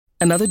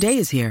Another day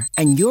is here,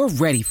 and you're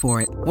ready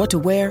for it. What to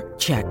wear?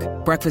 Check.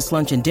 Breakfast,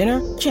 lunch, and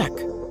dinner? Check.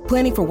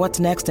 Planning for what's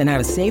next and how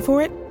to save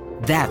for it?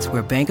 That's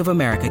where Bank of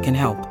America can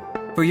help.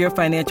 For your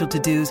financial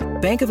to-dos,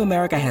 Bank of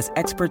America has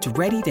experts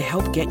ready to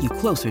help get you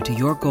closer to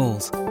your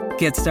goals.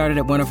 Get started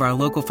at one of our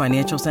local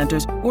financial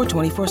centers or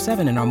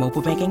 24/7 in our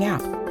mobile banking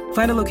app.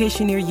 Find a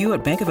location near you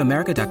at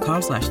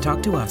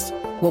bankofamerica.com/talktous.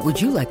 What would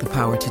you like the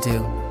power to do?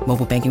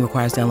 Mobile banking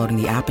requires downloading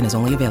the app and is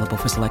only available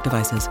for select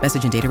devices.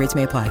 Message and data rates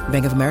may apply.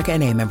 Bank of America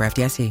N.A., member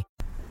FDIC.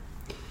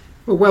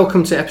 Well,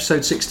 welcome to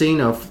episode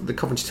 16 of the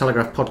Coventry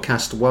Telegraph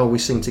podcast, While We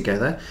Sing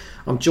Together.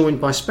 I'm joined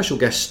by special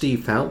guest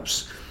Steve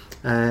Phelps,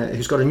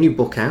 who's got a new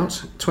book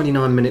out,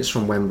 29 Minutes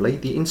from Wembley,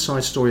 the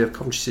inside story of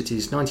Coventry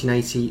City's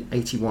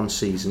 1980-81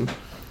 season.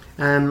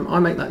 I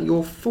make that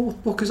your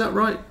fourth book, is that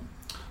right?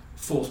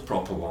 Fourth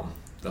proper one.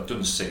 I've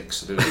done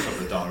 6, I did a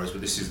couple of diaries,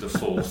 but this is the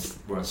fourth,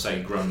 where I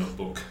say grown-up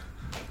book.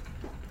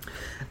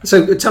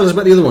 So tell us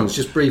about the other ones,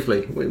 just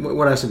briefly.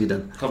 What else have you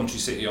done? Coventry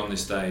City on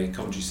This Day,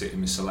 Coventry City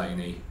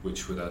Miscellany,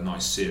 which were a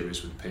nice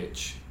series with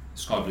Pitch,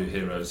 Sky Blue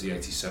Heroes, the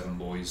 87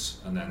 boys,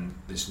 and then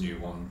this new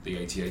one, the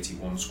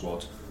 80-81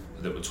 squad,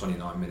 that were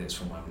 29 minutes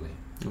from Wembley.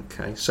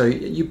 Okay, so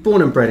you're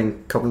born and bred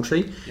in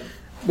Coventry. Yep.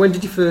 When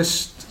did you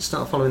first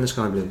start following the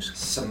Sky Blues?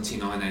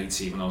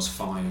 79-80, when I was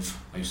 5.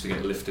 I used to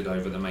get lifted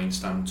over the main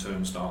stand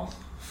turnstile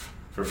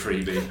for a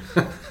freebie,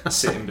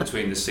 sitting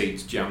between the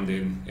seats, jammed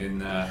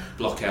in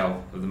Block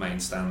L of the main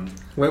stand.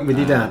 Went with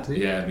your dad?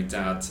 Yeah, my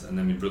dad, and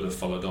then my brother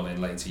followed on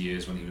in later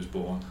years when he was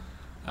born.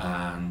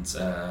 And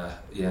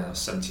that was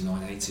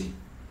 79-80.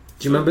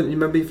 Do you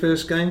remember your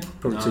first game?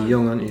 Probably too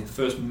young, aren't you?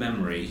 First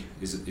memory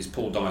is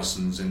Paul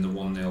Dyson's in the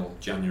 1-0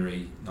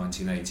 January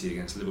 1980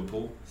 against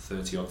Liverpool,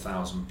 30-odd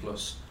thousand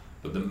plus.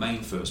 But the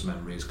main first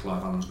memory is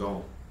Clive Allen's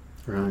goal.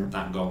 Right.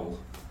 That goal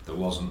that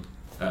wasn't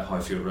at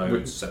Highfield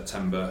Road,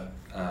 September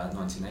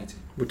 1980.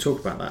 We'll talk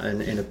about that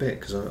in a bit,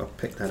 because I've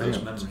picked that first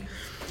out. Memory.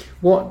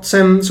 What?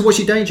 So what's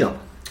your day job?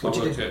 I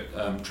work at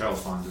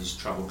Trailfinders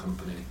Travel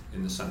Company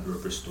in the centre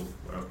of Bristol,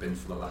 where I've been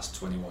for the last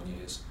 21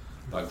 years.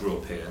 But I grew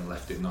up here and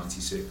left in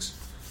 96.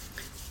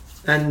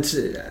 And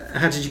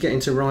how did you get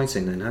into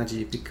writing then? How did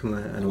you become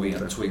an author? We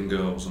had twin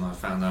girls, and I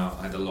found out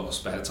I had a lot of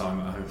spare time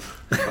at home.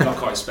 Well, not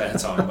quite spare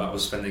time, but I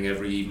was spending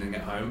every evening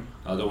at home.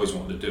 I'd always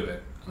wanted to do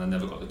it, and I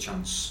never got the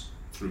chance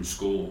through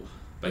school.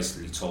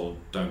 Basically told,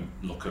 don't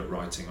look at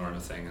writing or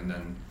anything, and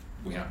then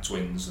we had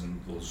twins,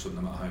 and all of a sudden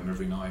I'm at home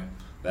every night.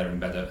 They're in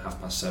bed at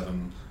 7:30,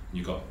 and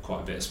you got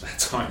quite a bit of spare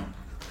time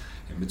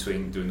in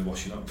between doing the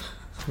washing up.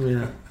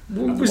 Yeah.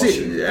 Was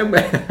it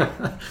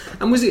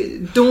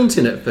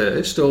daunting at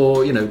first,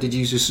 or did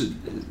you just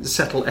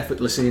settle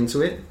effortlessly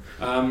into it?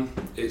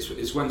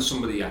 It's when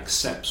somebody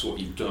accepts what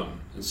you've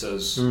done and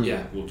says,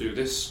 "Yeah, we'll do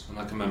this." And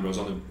I can remember I was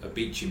on a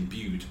beach in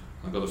Bude.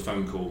 I got a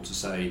phone call to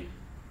say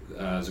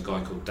there's a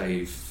guy called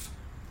Dave.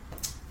 I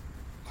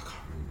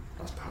can't remember.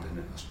 That's bad, isn't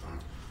it? That's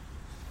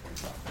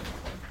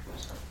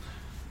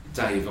bad.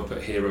 Dave up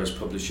at Heroes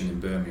Publishing in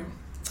Birmingham.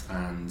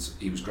 And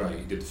he was great.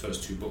 He did the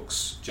first 2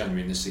 books.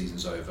 January and the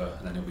season's over,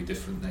 and then it'll be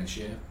different next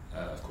year.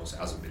 Of course, it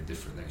hasn't been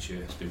different next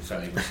year. It's been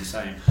fairly much the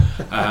same.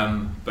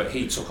 But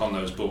he took on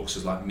those books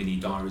as like mini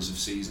diaries of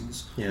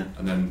seasons. Yeah.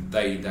 And then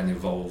they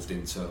evolved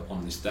into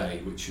On This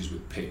Day, which is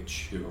with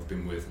Pitch, who I've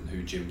been with, and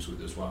who Jim's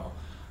with as well.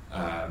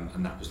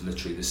 And that was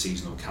literally the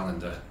seasonal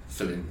calendar,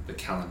 filling the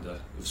calendar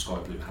of Sky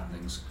Blue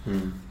happenings,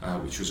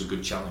 which was a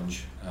good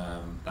challenge.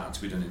 That had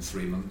to be done in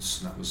 3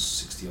 months, and that was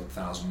 60-odd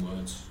thousand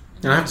words.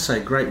 I have to say,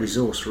 great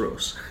resource for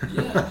us.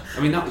 Yeah, I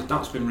mean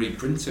that's been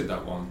reprinted.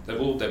 That one, they've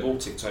all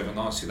ticked over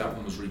nicely. That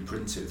one was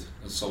reprinted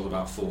and sold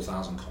about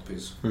 4,000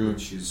 copies,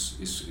 which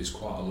is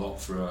quite a lot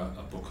for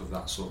a book of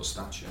that sort of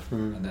stature.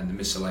 And then the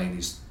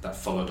miscellanies that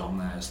followed on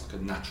there is like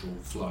a natural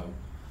flow.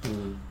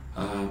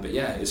 But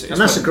yeah, it's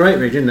and that's a great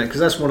read, isn't it?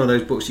 Because that's one of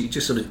those books you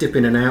just sort of dip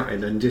in and out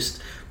in, and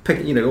just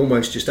pick,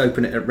 almost just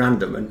open it at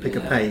random and pick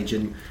a page,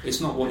 and it's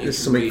not what you there's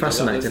can something read.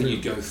 fascinating. I don't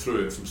think you go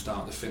through it from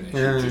start to finish.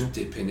 You just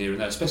dip in here and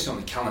there, especially on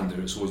the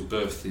calendar. It's always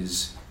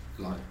birthdays,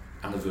 like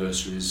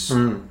anniversaries,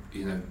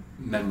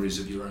 memories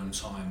of your own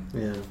time.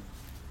 Yeah.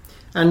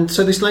 And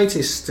so this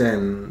latest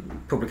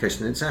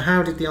publication, so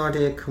how did the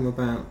idea come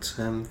about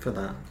for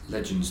that?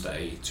 Legends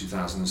Day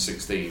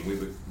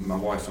 2016, my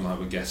wife and I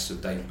were guests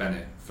of Dave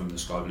Bennett from the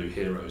Sky Blue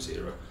Heroes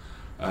era,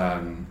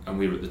 and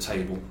we were at the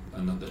table,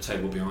 and at the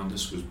table behind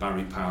us was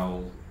Barry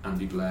Powell,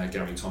 Andy Blair,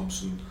 Gary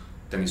Thompson,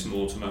 Dennis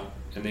Mortimer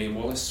and Ian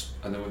Wallace.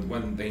 And then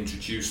when they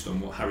introduced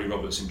them, or Harry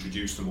Roberts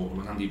introduced them all,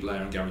 when Andy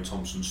Blair and Gary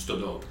Thompson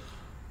stood up,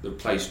 the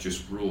place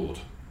just roared,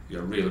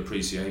 real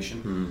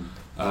appreciation.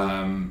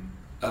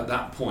 At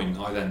that point,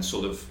 I then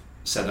sort of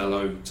said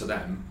hello to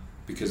them,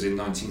 because in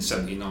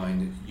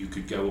 1979 you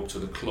could go up to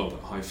the club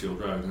at Highfield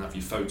Road and have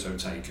your photo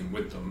taken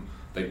with them.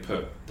 They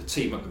put the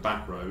team at the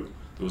back row,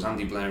 there was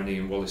Andy Blair and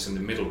Ian Wallace in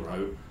the middle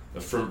row, the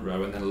front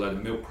row, and then a load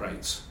of milk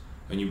crates,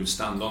 and you would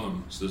stand on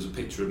them. So there's a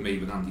picture of me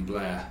with Andy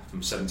Blair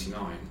from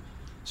 79.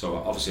 So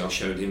obviously I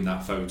showed him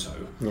that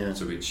photo,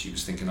 to which he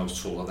was thinking I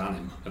was taller than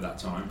him at that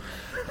time.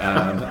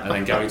 And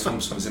then Gary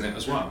Thompson was in it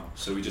as well.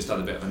 So we just had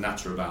a bit of a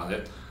natter about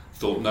it.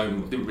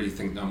 didn't really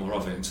think no more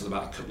of it until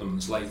about a couple of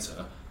months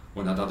later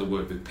when I'd had a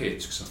word with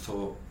Pitch, because I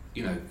thought,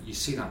 you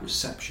see that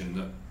reception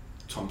that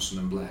Thompson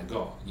and Blair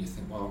got, and you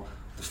think, well,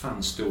 the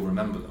fans still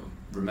remember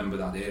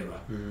that era.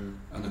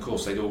 And of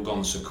course they'd all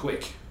gone so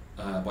quick.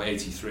 By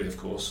 83, of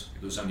course,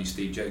 there was only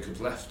Steve Jacobs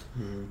left.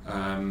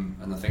 And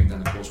I think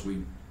then, of course,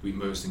 we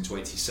merged into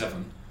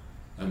 87,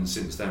 and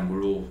since then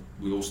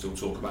we all still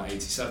talk about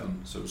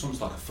 87. So it's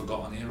almost like a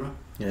forgotten era.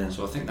 Yeah.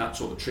 So I think that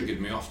sort of triggered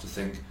me off to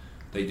think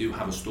they do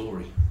have a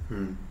story,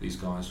 these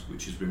guys,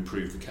 which has been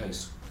proved the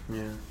case.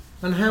 Yeah.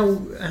 And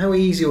how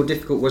easy or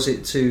difficult was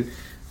it to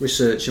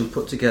research and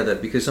put together?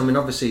 Because I mean,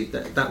 obviously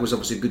that was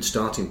obviously a good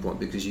starting point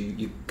because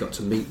you got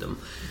to meet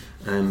them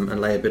and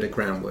lay a bit of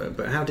groundwork.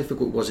 But how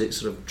difficult was it,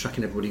 sort of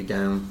tracking everybody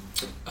down?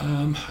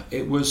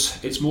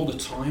 It's more the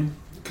time,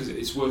 because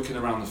it's working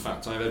around the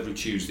fact I have every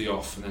Tuesday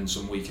off and then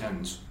some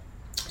weekends.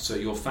 So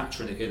you're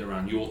factoring it in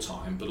around your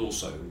time, but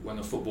also when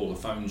a footballer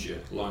phones you,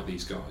 like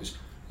these guys,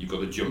 you've got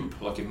to jump.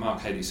 Like if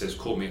Mark Heady says,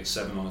 call me at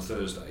 7 on a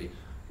Thursday,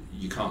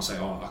 you can't say,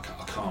 I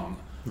can't.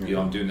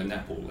 I'm doing the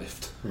netball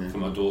lift for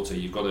my daughter.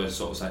 You've got to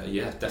sort of say,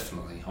 yeah,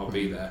 definitely, I'll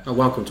be there. Oh,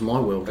 welcome to my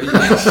world. But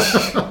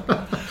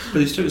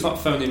it's true, it's like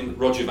phoning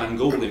Roger Van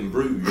Gaal in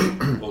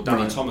Bruges or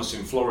Danny Thomas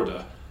in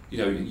Florida.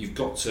 You've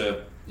got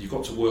to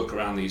work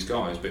around these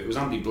guys. But it was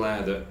Andy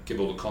Blair that gave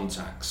all the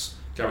contacts.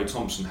 Gary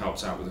Thompson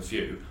helped out with a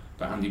few,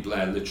 but Andy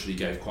Blair literally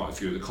gave quite a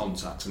few of the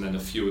contacts, and then a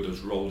few of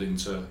those rolled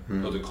into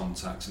other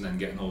contacts, and then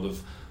getting hold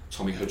of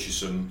Tommy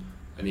Hutchison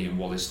and Ian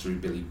Wallace through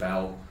Billy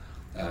Bell.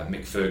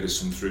 Mick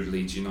Ferguson through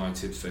Leeds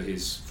United for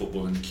his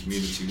football and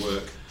community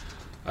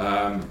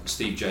work.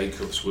 Steve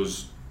Jacobs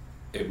was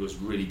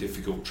really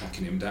difficult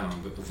tracking him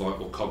down, but a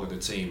vital cog of the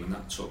team, and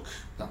that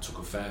took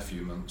a fair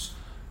few months.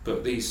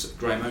 But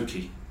Graham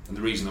Oakey, and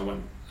the reason I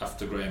went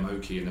after Graham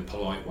Oakey in a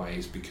polite way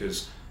is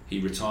because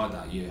he retired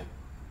that year.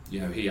 He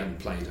hadn't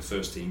played a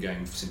first team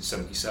game since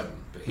 '77,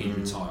 but he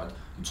retired,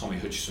 and Tommy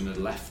Hutchison had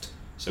left.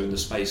 So in the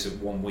space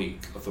of 1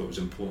 week, I thought it was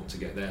important to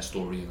get their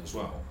story in as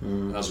well.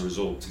 And as a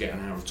result, to get an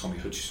hour of Tommy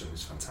Hutchison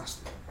is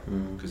fantastic,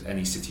 because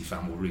any City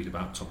fan will read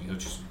about Tommy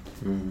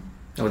Hutchison.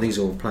 Oh, these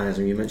are all players.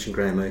 And you mentioned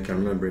Graham Oakey. I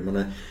remember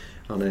him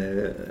on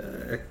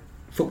a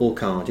football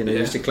card. He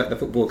used to collect the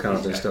football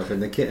cards and stuff,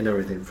 and the kit and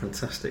everything.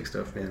 Fantastic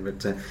stuff. Yeah,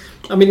 but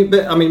I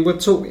mean, we'll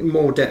talk in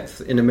more depth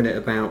in a minute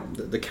about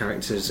the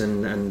characters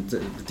and the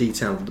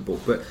detail of the book.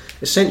 But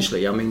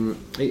essentially, I mean,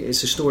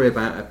 it's a story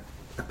about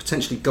a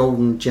potentially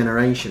golden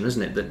generation,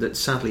 isn't it? That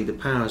sadly the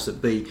powers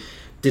that be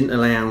didn't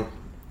allow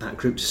that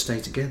group to stay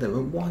together.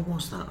 And why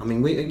was that? I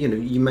mean,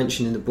 you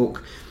mentioned in the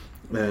book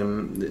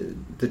the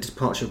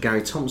departure of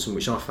Gary Thompson,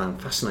 which I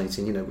found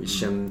fascinating.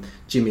 Which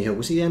Jimmy Hill,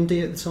 was he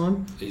MD at the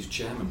time? He's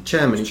chairman.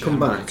 He'd come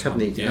back, hadn't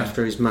he? Yeah.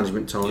 After his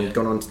management time, he'd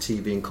gone on to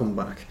TV and come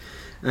back.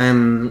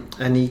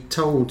 And he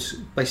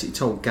basically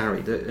told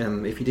Gary that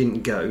if he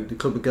didn't go, the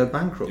club would go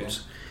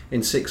bankrupt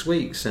in 6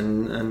 weeks,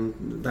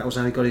 and that was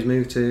how he got his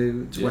move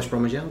to West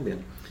Bromwich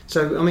Albion.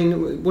 So, I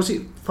mean, was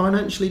it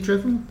financially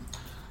driven?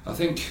 I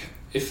think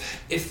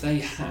if they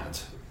had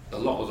a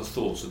lot of the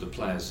thoughts of the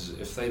players,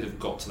 if they'd have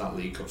got to that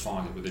League Cup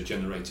final with have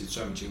generated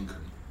so much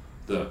income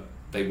that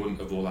they wouldn't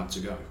have all had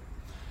to go.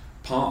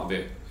 Part of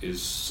it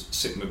is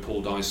sitting with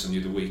Paul Dyson the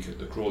other week at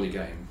the Crawley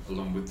game,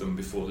 along with them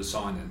before the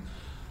signing.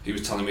 He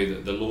was telling me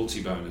that the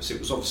loyalty bonus, it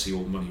was obviously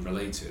all money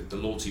related, the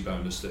loyalty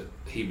bonus that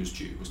he was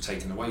due was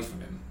taken away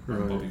from him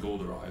when Bobby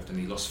Gould arrived, and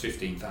he lost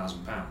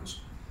 £15,000.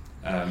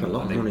 A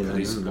lot of money then,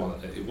 isn't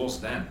it? It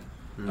was then.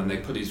 And they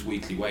put his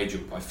weekly wage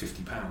up by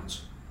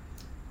 £50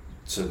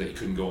 so that he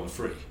couldn't go on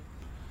free.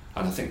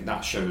 And I think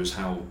that shows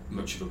how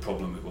much of a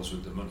problem it was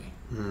with the money.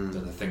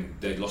 That I think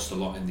they lost a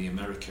lot in the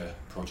America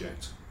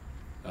project,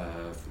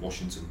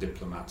 Washington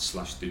Diplomat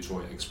 /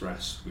 Detroit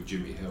Express with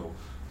Jimmy Hill,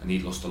 and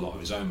he'd lost a lot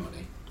of his own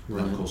money. And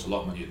of course a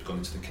lot of money had gone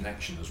into the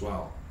connection as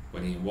well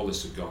when Ian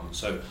Wallace had gone.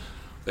 So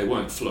they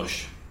weren't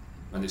flush,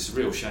 and it's a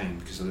real shame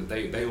because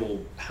they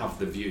all have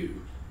the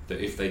view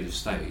that if they'd have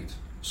stayed,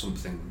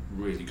 something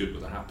really good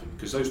would have happened.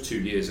 Because those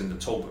 2 years in the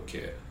Talbot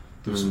kit,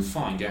 there were some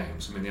fine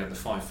games. I mean, they had the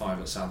 5-5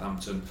 at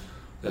Southampton,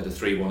 they had the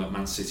 3-1 at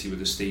Man City with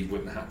the Steve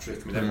Whitten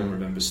hat-trick. I mean, everyone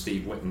remembers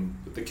Steve Whitten,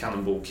 the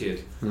cannonball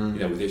kid,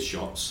 with his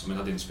shots. I mean,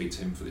 I didn't speak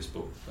to him for this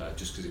book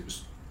just because it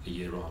was a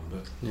year on,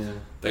 but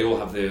they all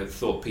have their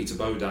thought. Peter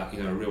Bodat,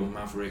 a real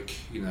maverick.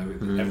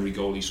 Every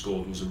goal he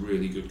scored was a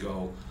really good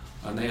goal,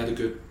 and they had a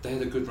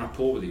good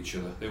rapport with each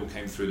other. They all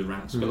came through the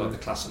ranks, but like the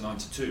class of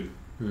 '92.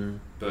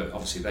 But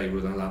obviously they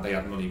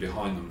had money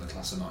behind them, the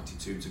class of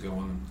 '92, to go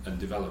on and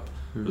develop.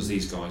 Whereas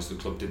these guys, the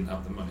club didn't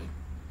have the money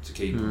to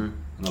keep them,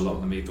 and a lot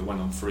of them either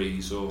went on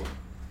frees or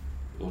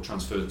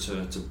transferred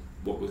to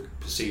what were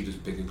perceived as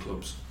bigger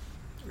clubs.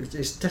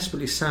 It's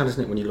desperately sad,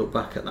 isn't it, when you look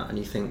back at that and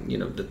you think,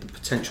 the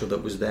potential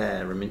that was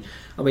there. I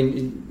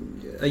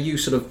mean, are you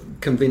sort of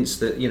convinced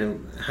that,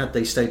 had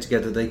they stayed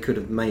together, they could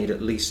have made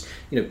at least,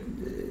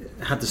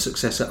 had the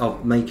success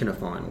of making a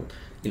final,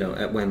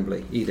 at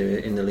Wembley, either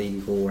in the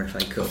league or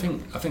FA Cup?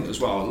 I think as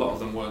well, a lot of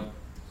them weren't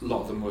a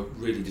lot of them were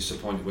really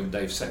disappointed when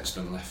Dave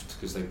Sexton left,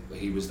 because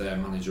he was their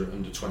manager at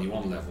under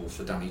 21 level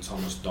for Danny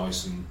Thomas,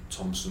 Dyson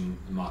Thompson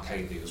and Mark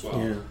Haley as well.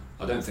 Yeah.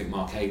 I don't think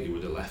Mark Haley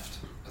would have left.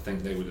 I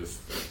think they would have,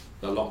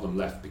 a lot of them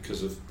left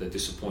because of their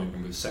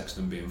disappointment with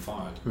Sexton being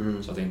fired.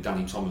 So I think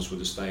Danny Thomas would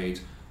have stayed,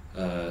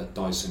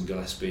 Dyson,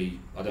 Gillespie,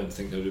 I don't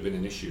think there would have been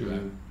an issue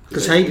there.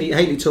 Because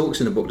Haley talks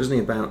in the book, doesn't he,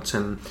 about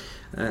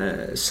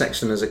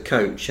Sexton as a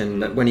coach,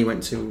 and when he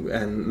went to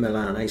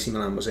Milan, AC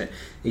Milan was it,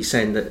 he's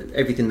saying that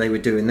everything they were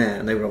doing there,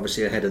 and they were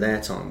obviously ahead of their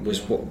time,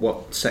 was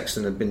what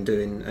Sexton had been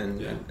doing,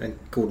 and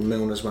Gordon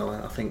Milne as well,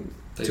 I think,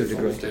 to a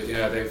degree.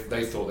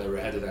 They thought they were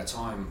ahead of their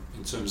time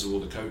in terms of all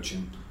the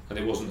coaching, and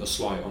it wasn't a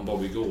slight on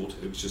Bobby Gould,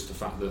 it was just the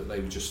fact that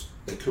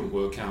they couldn't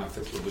work out if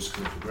the club was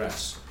going to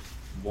progress,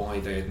 why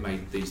they had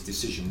made these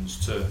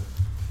decisions to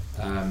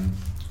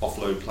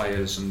offload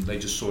players, and they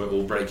just saw it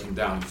all breaking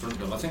down in front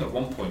of them. I think at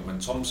one point when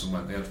Thompson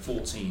went, they had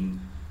 14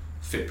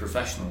 fit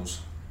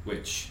professionals,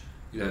 which,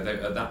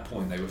 at that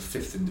point they were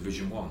 5th in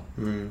Division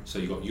 1. So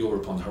you got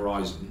Europe on the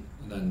horizon,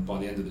 and then by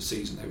the end of the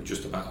season they were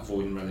just about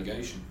avoiding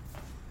relegation,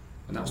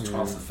 and that was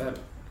 12th of Feb.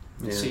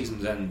 The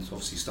season's end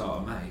obviously start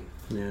of May,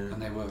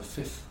 and they were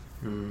 5th.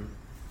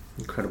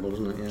 Incredible,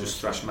 isn't it? Yeah.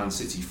 Just thrashed Man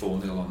City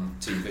 4-0 on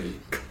TV.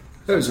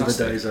 Those are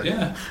the days, eh?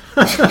 Yeah.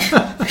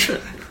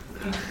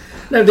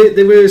 No,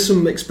 there were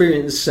some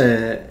experienced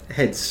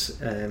heads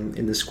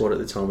in the squad at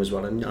the time as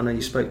well, and I know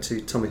you spoke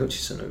to Tommy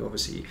Hutchison, who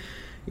obviously,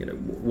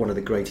 one of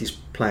the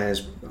greatest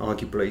players,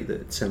 arguably,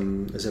 that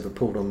has ever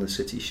pulled on the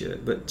City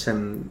shirt, but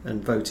and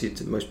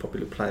voted most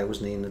popular player,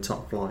 wasn't he, in the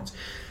top flight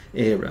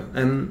era?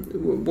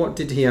 What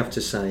did he have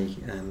to say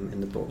in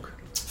the book?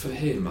 For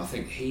him, I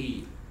think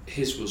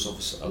his was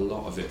obviously a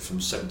lot of it from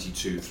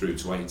 72 through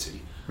to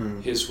 80.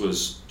 His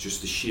was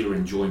just the sheer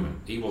enjoyment.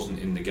 He wasn't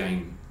in the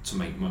game to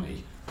make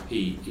money.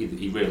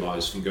 He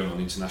realised from going on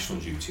international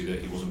duty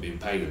that he wasn't being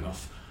paid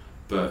enough,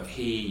 but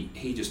he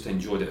just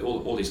enjoyed it.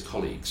 All his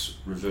colleagues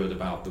revered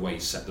about the way he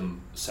set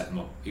them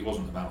up. He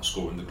wasn't about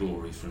scoring the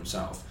glory for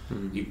himself.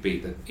 He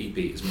beat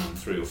his man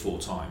 3 or 4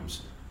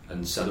 times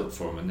and set up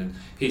for him. And then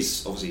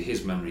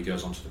his memory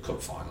goes on to the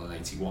cup final in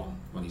 '81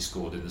 when he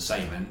scored in the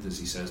same end, as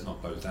he says,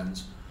 not both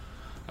ends,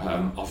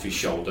 off his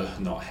shoulder,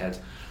 not head.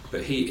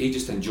 But he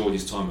just enjoyed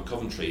his time at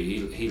Coventry.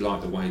 He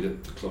liked the way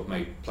that the club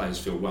made players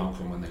feel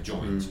welcome when they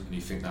joined, and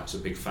you think that's a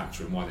big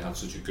factor in why they had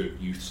such a good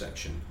youth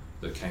section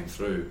that came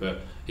through.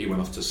 But he went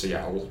off to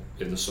Seattle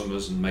in the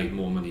summers and made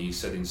more money, he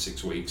said, in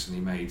 6 weeks than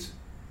he made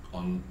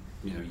on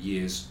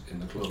years in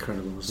the club.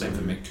 Incredible. Same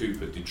for Mick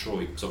Cooper at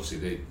Detroit, because obviously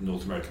the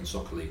North American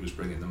Soccer League was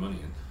bringing the money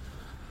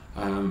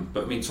in.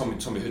 But I mean,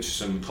 Tommy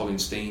Hutchison, Colin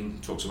Steen,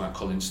 talks about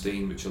Colin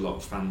Steen, which a lot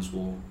of fans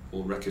will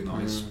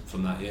recognise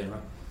from that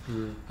era.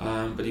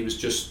 But he was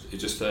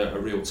just a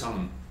real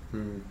talent.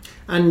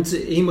 And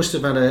he must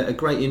have had a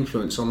great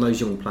influence on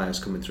those young players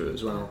coming through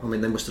as well. I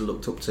mean, they must have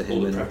looked up to him.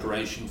 All the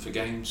preparation for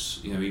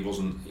games, he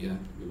wasn't,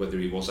 whether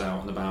he was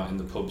out and about in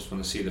the pubs when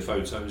I see the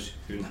photos,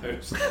 who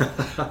knows?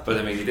 But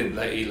I mean,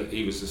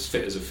 he was as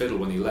fit as a fiddle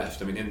when he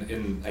left. I mean,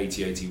 in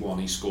 80-81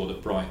 he scored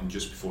at Brighton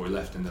just before he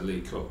left in the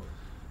League Cup.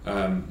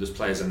 There's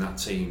players in that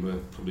team who were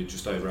probably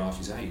just over half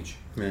his age.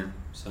 Yeah.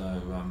 So,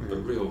 but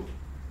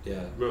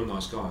real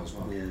nice guy as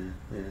well.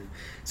 Yeah.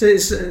 So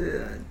it's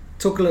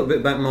talk a little bit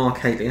about Mark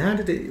Haley. How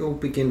did it all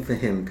begin for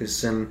him?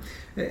 Because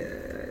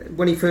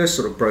when he first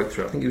sort of broke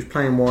through, I think he was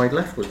playing wide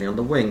left, wasn't he, on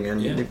the wing,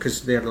 and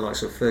because they had the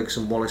likes of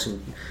Ferguson, Wallace,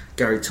 and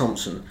Gary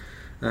Thompson.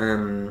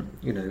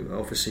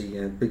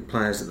 Obviously big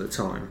players at the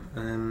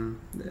time.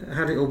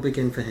 How did it all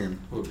begin for him?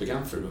 Well, it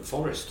began for him at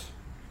Forest.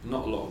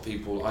 Not a lot of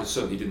people. I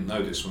certainly didn't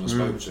know this when I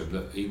spoke to him,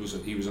 that he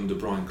was under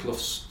Brian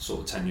Clough's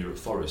sort of tenure at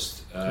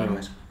Forest.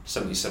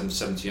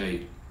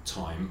 77-78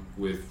 time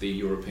with the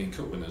European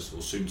Cup winners,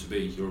 or soon to be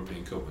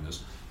European Cup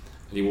winners,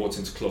 and he walked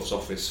into Clough's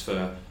office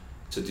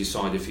to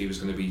decide if he was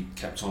going to be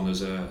kept on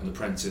as an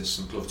apprentice,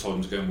 and Clough told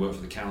him to go and work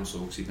for the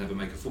council because he'd never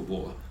make a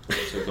footballer.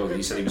 So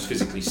he said he was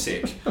physically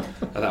sick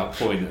at that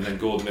point, and then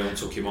Gordon Milne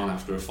took him on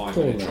after a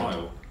 5-minute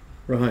trial.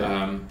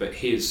 Right. But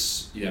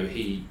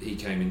he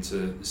came into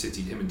the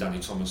City. Him and Danny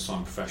Thomas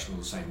signed professional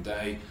the same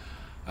day.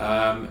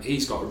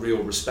 He's got a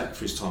real respect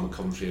for his time at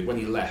Coventry. When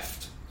he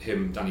left,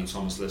 Danny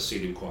Thomas, Les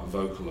Seeley were quite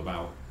vocal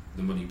about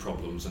the money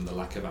problems and the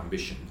lack of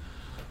ambition.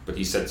 But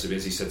he said to me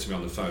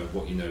on the phone,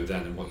 what you know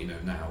then and what you know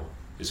now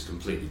is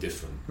completely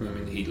different. I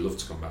mean, he'd love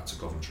to come back to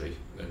Coventry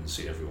and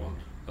see everyone.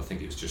 I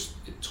think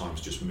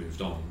time's just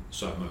moved on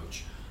so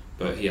much.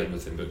 But he had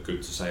nothing but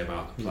good to say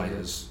about the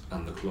players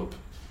and the club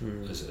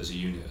as a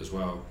unit as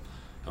well.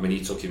 I mean,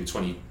 he took him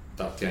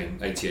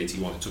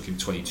 80-81, it took him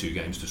 22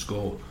 games to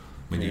score.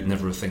 I mean, you'd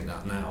never think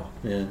that now.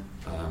 Yeah.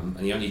 And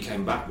he only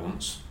came back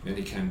once. A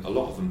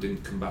lot of them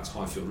didn't come back to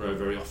Highfield Road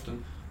very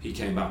often. He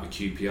came back with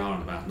QPR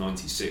in about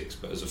 '96,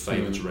 but as a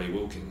favour to Ray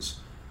Wilkins.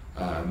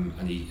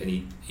 And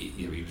he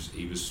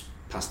was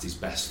past his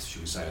best,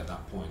 should we say, at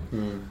that point.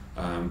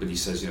 But he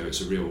says,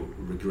 it's a real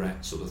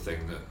regret sort of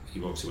thing that he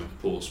obviously went to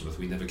Portsmouth.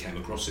 We never came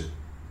across him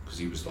because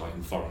he was like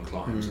in foreign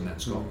climes and then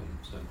Scotland.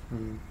 So.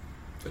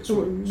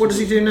 So what does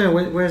he do now?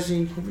 Where's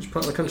he? Which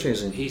part of the country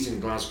is he? He's in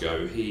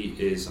Glasgow. He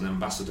is an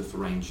ambassador for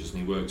Rangers,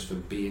 and he works for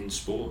beIN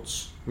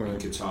Sports in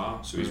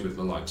Qatar. So he's with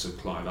the likes of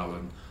Clive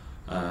Allen,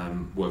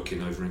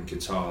 working over in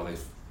Qatar. They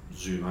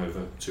zoom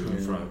over to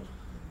and fro,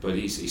 but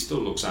he still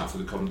looks out for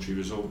the Coventry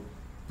result.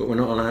 But we're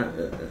not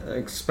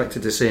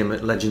expected to see him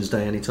at Legends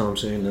Day anytime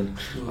soon. Then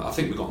I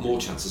think we've got more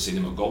chance of seeing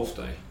him at Golf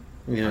Day.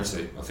 Yeah, I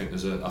think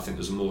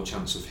there's a more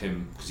chance of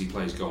him because he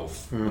plays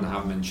golf. When I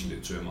have mentioned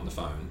it to him on the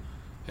phone,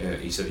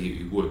 he said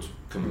he would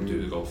come and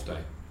do the Golf Day.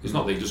 It's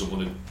not that he doesn't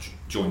want to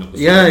join up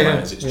with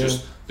players. It's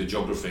just the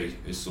geography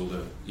is still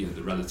the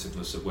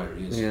relativeness of where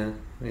he is. Yeah.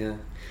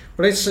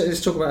 Well,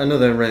 let's talk about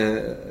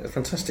another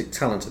fantastic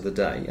talent of the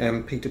day,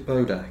 Peter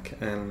Bodak.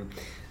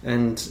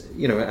 And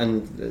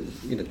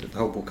the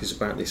whole book is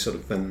about this sort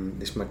of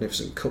this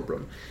magnificent cup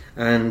run,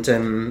 and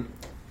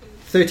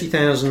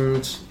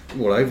 30,000,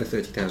 well over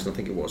 30,000 I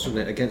think it was, wasn't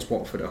it, against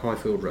Watford at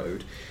Highfield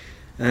Road,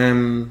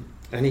 and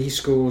he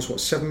scores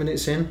 7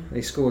 minutes in.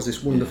 He scores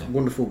this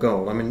wonderful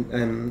goal. I mean,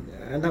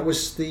 and that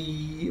was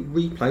the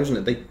replay,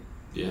 wasn't it?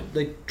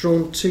 They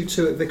drawn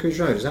 2-2 at Vicarage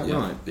Road. Is that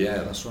right? Yeah,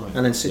 that's right.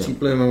 And then City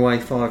blew them away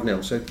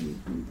 5-0. So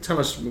tell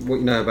us what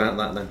you know about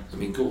that then. I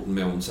mean, Gordon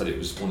Milne said it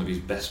was one of his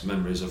best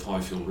memories of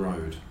Highfield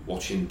Road,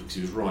 watching, because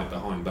he was right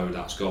behind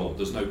Bodak's goal.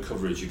 There's no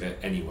coverage of it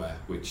anywhere,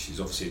 which is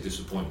obviously a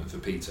disappointment for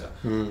Peter.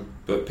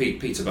 But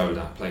Peter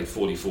Bodak played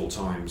 44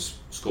 times,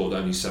 scored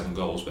only 7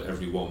 goals, but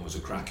every one was a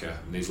cracker.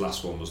 And his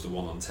last one was the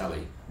one on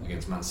telly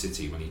against Man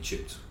City when he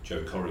chipped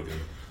Joe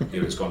Corrigan.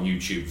 It's gone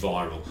YouTube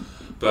viral.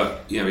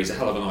 But he's a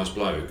hell of a nice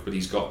bloke. But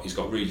he's got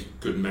really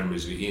good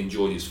memories. He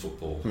enjoyed his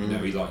football.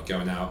 He liked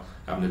going out,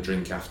 having a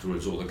drink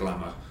afterwards, all the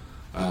glamour.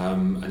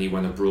 And he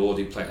went abroad.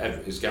 He played.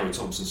 As Gary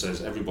Thompson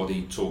says,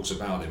 everybody talks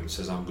about him and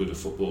says how good a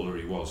footballer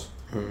he was.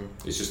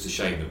 It's just a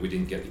shame that we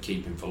didn't get to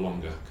keep him for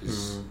longer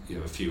because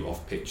a few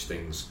off-pitch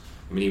things.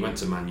 I mean, he went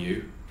to Man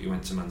U. He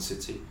went to Man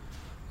City.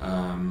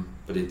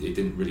 But it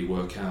didn't really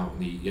work out,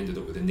 and he ended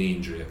up with a knee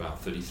injury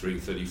about 33,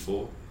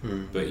 34.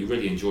 But he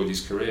really enjoyed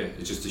his career.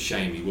 It's just a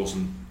shame he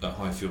wasn't at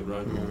Highfield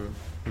Road more.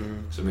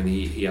 So I mean,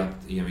 he had,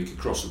 he could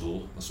cross a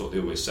ball. That's what they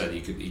always said.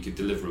 He could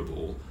deliver a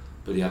ball,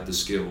 but he had the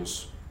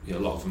skills. A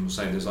lot of them were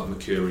saying there's like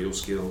mercurial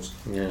skills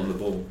on the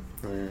ball.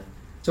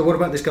 So what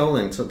about this goal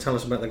then? So tell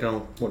us about the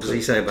goal. What does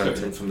he say about it?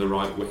 Cutting from the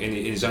right, in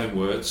his own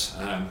words,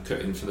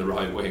 cutting from the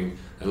right wing,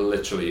 and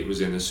literally it was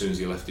in as soon as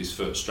he left his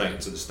foot straight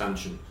into the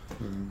stanchion.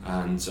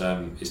 And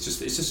it's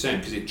a shame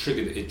because it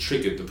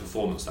triggered the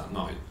performance that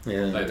night.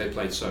 They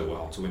played so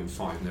well to win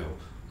 5-0.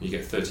 You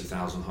get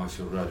 30,000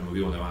 Highfield Road, and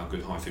we all know how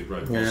good Highfield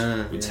Road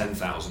was with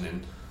 10,000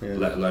 in,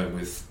 let alone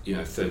with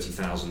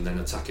 30,000 then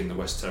attacking the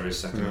West Terrace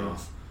second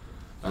half.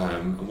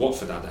 And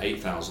Watford had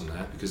 8,000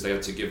 there because they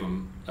had to give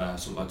them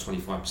something like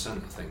 25%, I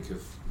think,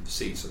 of the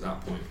seats at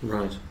that point.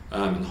 Right.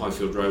 And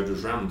Highfield Road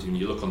was rammed. When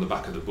you look on the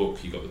back of the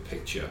book, you got the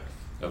picture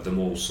of them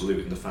all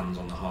saluting the fans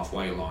on the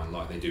halfway line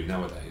like they do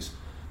nowadays.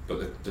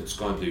 But the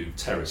Sky Blue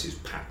terrace is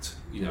packed.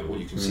 All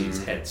you can see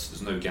is heads.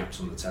 There's no gaps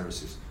on the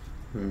terraces.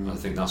 I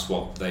think that's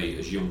what they,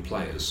 as young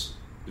players,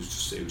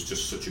 it was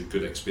just such a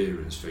good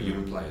experience for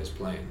young players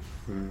playing.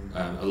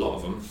 A lot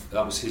of them,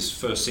 that was his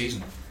first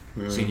season.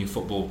 Senior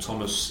football.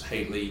 Thomas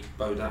Haley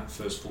Bodak,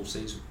 first full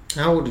season.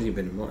 How old had he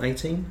been?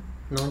 18?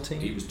 19?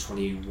 He was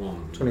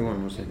 21.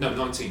 21, was he? No,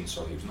 19,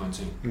 sorry, he was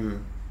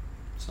 19.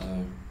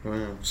 So.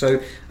 Wow.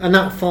 So, and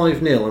that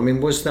 5-0, I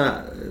mean, was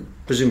that,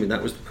 presumably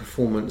that was the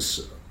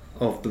performance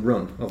of the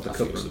run, of the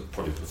cup run? It was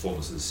probably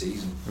performance of the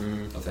season,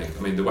 I think.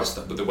 I mean, the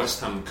West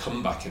Ham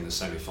comeback in the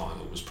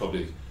semi-final was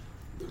probably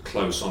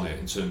close on it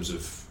in terms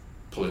of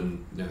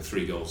pulling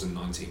 3 goals in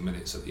 19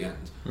 minutes at the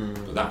end.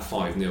 But that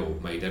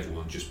 5-0 made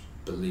everyone just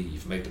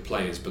made the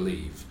players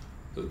believe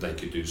that they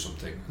could do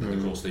something. And then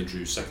of course they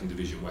drew second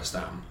division West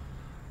Ham,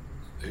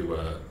 who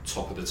were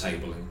top of the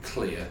table and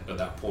clear at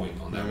that point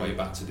on their way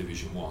back to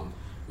Division 1,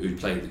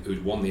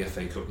 who'd won the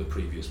FA Cup the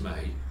previous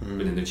May,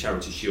 been in the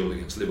Charity Shield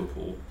against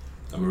Liverpool,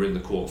 and were in the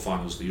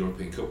quarter-finals of the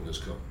European Cup Winners'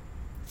 Cup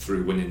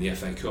through winning the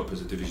FA Cup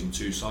as a Division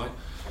 2 side.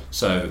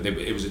 So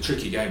it was a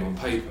tricky game on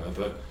paper,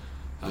 but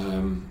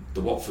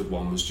the Watford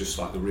one was just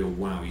like the real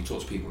wow. You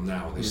talk to people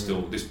now,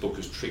 this book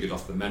has triggered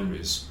off the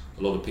memories.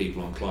 A lot of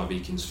people on Clive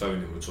Eakins'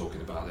 phone were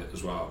talking about it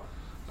as well,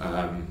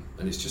 and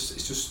it's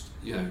just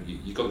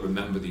you got to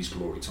remember these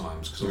glory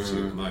times, because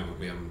obviously at the moment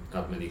we haven't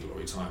had many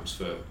glory times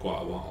for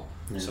quite a while.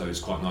 So it's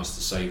quite nice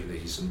to savour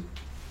these and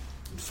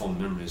fond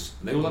memories.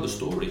 And they all had a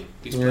story.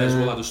 These players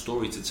all had a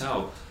story to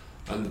tell,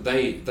 and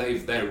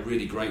they're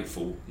really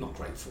grateful. Not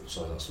grateful.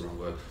 Sorry, that's the wrong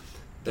word.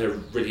 They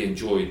really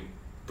enjoyed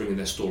bringing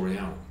their story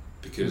out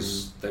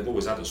because they've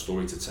always had a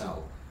story to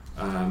tell.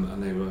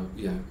 And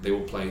they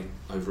all played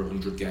over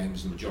 100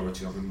 games, the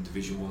majority of them in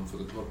Division 1 for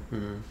the club.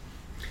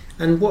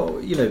 And what,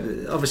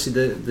 obviously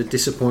the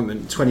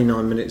disappointment,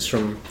 29 minutes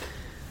from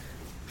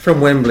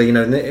Wembley,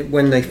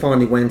 when they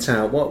finally went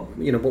out, what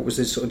was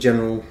the sort of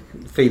general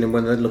feeling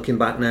when they're looking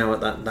back now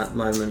at that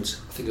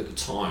moment? I think at the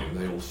time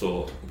they all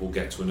thought we'll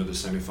get to another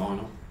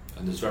semi-final,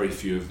 and there's very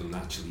few of them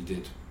that actually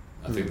did.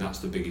 I think that's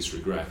the biggest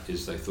regret,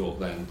 is they thought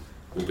then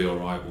we'll be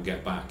alright, we'll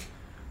get back.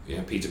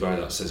 Peter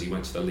Bodat says he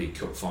went to the League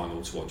Cup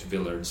final to watch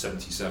Villa in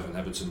 '77.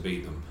 Everton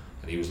beat them,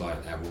 and he was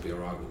like, "Yeah, we'll be all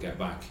right. We'll get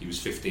back." He was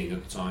 15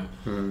 at the time,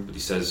 but he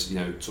says,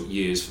 it took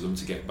years for them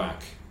to get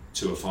back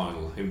to a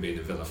final. Him being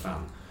a Villa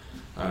fan,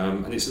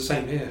 and it's the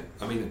same here.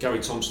 I mean, Gary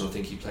Thompson, I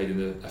think he played in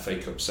the FA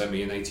Cup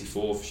semi in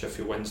 '84 for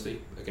Sheffield Wednesday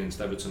against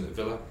Everton at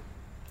Villa.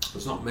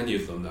 There's not many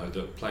of them though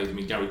that played. I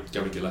mean, Gary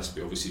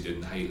Gillespie obviously did,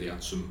 and Haley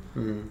had some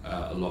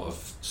a lot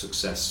of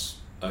success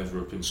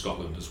over up in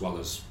Scotland as well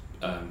as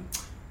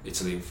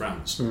Italy and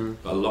France.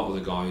 But a lot of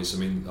the guys, I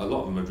mean, a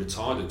lot of them had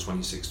retired at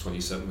 26,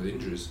 27 with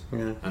injuries.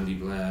 Andy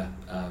Blair,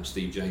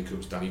 Steve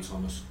Jacobs, Danny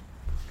Thomas.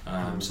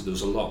 So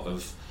there's a lot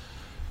of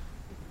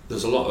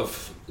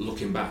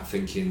looking back,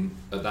 thinking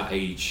at that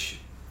age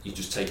you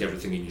just take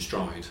everything in your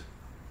stride.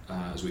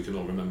 As we can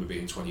all remember,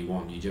 being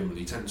 21, you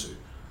generally tend to.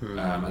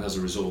 And as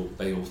a result,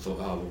 they all thought,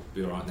 we'll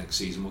be all right next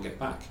season, we'll get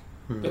back.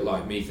 A bit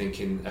like me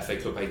thinking FA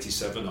Cup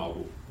 '87,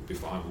 we'll be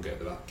fine, we'll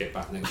get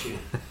back next year.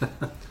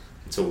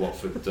 Until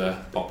Watford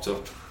popped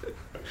up.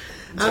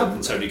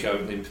 And Tony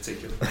Cohen in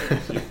particular.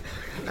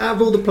 Out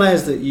of all the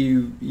players that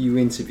you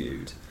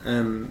interviewed,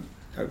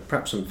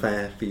 perhaps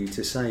unfair for you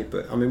to say,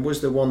 but I mean,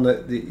 was there one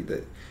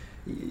that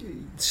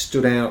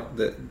stood out,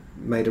 that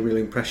made a real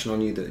impression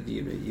on you, that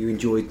you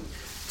enjoyed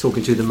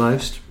talking to the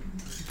most,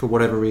 for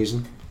whatever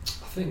reason?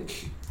 I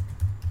think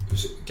it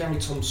was Gary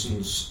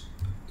Thompson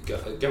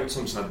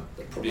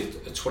had probably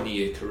a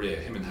 20-year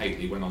career. Him and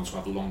Haley went on to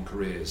have long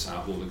careers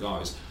out of all the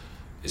guys.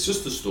 It's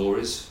just the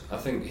stories. I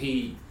think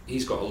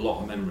he's got a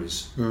lot of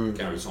memories,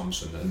 Gary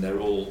Thompson, and they're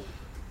all.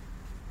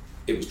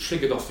 It was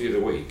triggered off the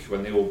other week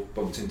when they all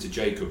bumped into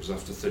Jacobs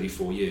after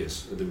 34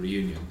 years at the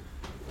reunion,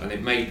 and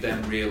it made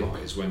them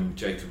realise when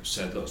Jacobs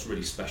said, "Look, it's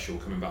really special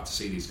coming back to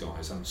see these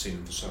guys. I haven't seen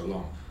them for so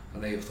long."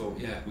 And they thought,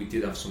 yeah, we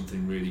did have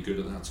something really good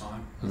at that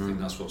time. I think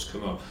that's what's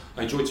come up.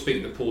 I enjoyed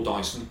speaking to Paul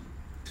Dyson.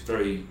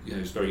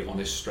 He's very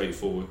honest,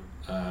 straightforward.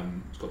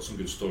 He's got some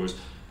good stories.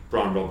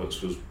 Brian Roberts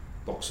was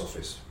box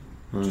office,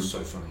 just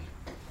so funny.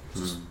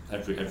 Just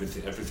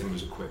everything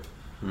was a quip.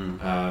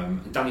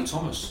 And Danny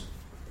Thomas,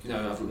 I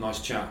have a nice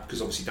chat,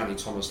 because obviously Danny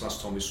Thomas,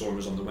 last time we saw him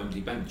was on the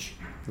Wembley bench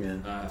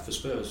for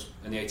Spurs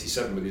in the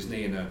 '87 with his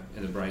knee in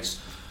a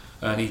brace.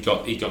 And he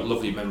got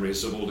lovely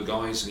memories of all the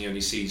guys, and he only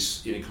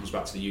sees, he comes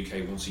back to the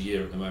UK once a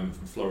year at the moment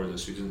from Florida,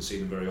 so he doesn't see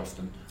them very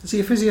often. Is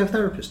he a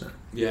physiotherapist now?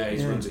 Yeah,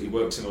 he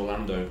works in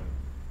Orlando,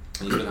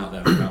 and he's been out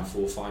there for about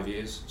 4 or 5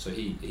 years, so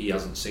he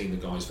hasn't seen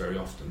the guys very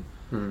often.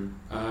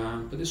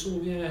 But it's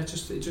all, it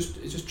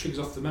just triggers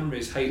off the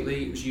memories.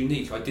 Haley, it was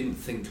unique. I didn't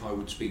think I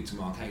would speak to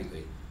Mark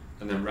Haley,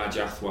 and then Raj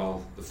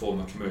Athwal, the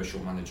former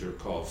commercial manager at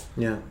Cov.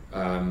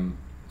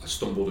 I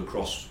stumbled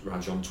across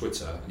Raj on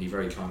Twitter, and he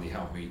very kindly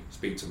helped me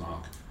speak to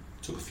Mark.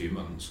 Took a few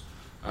months,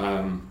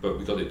 but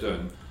we got it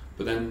done.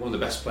 But then one of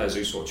the best players I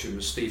used to watch him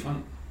was Steve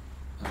Hunt.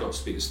 I got to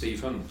speak to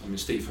Steve Hunt. I mean,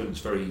 Steve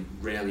Hunt's very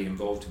rarely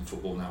involved in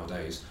football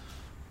nowadays,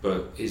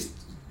 but his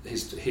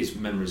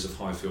memories of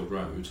Highfield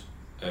Road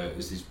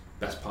is his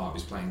best part of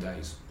his playing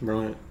days.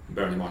 Right.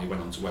 Bearing in mind he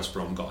went on to West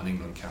Brom, got an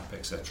England cap,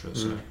 etc.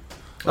 So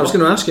I was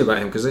going to ask you about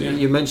him, because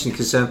you mentioned,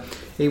 because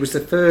he was the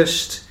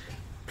first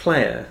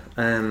player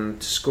to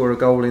score a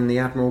goal in the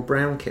Admiral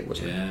Brown kit,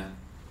 wasn't he? Yeah.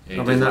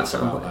 I mean, that's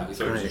about that. He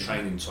thought it was a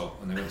training top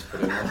when they went to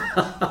put it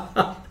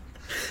on.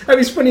 It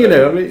was funny,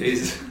 I mean,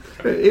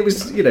 it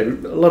was, a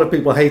lot of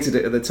people hated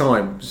it at the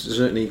time,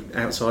 certainly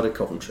outside of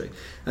Coventry.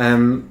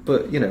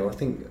 But I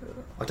think,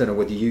 I don't know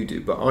whether you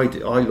do, but I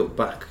do. I look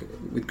back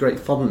with great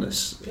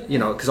fondness,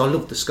 because I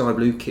loved the sky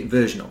blue kit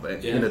version of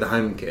it. The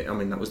home kit. I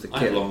mean, that was the kit.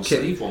 I had a long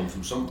sleeve one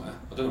from somewhere.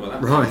 I don't know where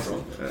that came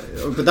from.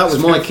 But that was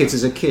my kit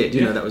as a kid.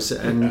 That was,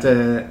 and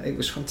it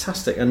was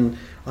fantastic, and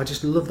I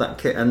just love that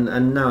kit.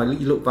 And now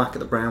you look back at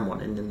the brown one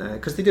in there,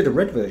 because they did a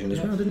red version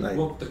as well, didn't they?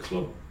 Well, the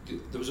club,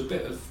 there was a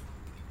bit of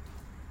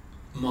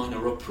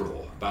minor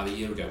uproar about a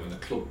year ago when the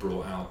club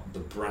brought out the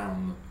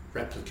brown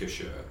replica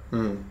shirt,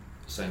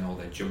 saying,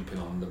 they're jumping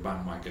on the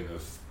bandwagon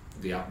of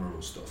the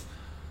Admiral stuff.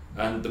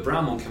 And the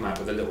brown one came out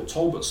with a little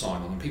Talbot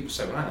sign on, and people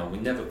say, well, hang on, we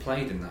never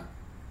played in that.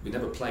 We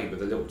never played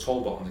with a little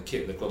Talbot on the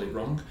kit, they've got it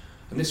wrong.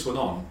 And this went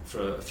on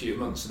for a few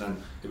months, and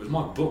then it was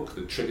my book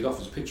that triggered off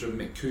as a picture of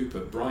Mick Cooper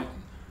at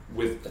Brighton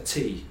with a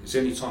T. It's the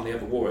only time they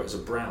ever wore it as a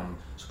brown.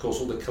 So of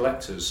course all the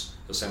collectors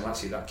are saying, well,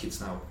 actually that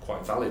kit's now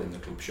quite valid in the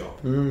club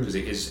shop, because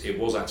it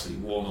was actually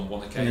worn on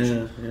one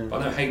occasion.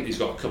 But I know Haley's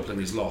got a couple in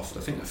his loft. I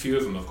think a few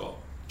of them have got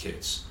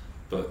kits,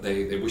 but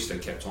they wish they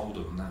kept hold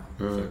of them now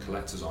for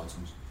collector's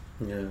items.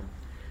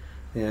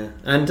 Yeah.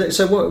 And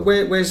so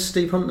where's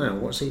Steve Hunt now?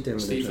 What's he doing?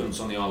 Steve Hunt's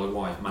on the Isle of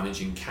Wight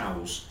managing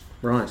Cows.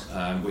 Right.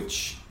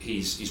 Which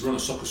he's run a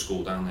soccer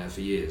school down there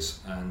for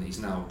years, and he's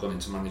now gone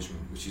into management,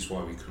 which is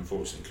why we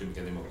unfortunately couldn't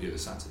get him up the other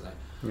Saturday.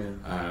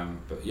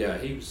 But yeah,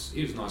 he was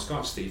a nice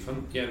guy, Steve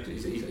Hunt. Yeah,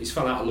 he's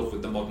fell out of love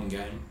with the modern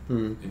game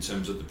in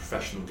terms of the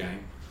professional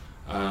game.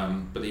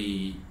 But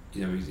he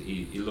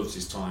loves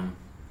his time.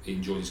 He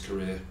enjoyed his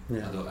career.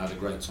 Had a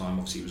great time.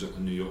 Obviously, he was at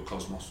the New York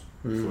Cosmos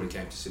before he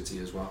came to City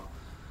as well.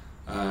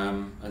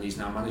 And he's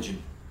now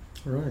managing.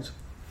 Right.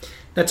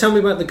 Now tell me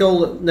about the goal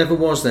that never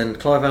was then,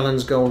 Clive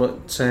Allen's goal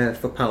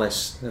for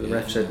Palace. The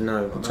ref said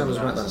no. Tell us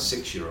about that. As a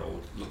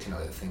 6-year-old looking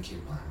at it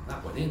thinking, wow,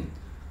 that went in.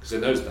 Because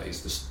in those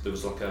days there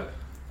was like a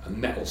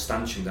metal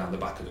stanchion down the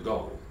back of the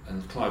goal,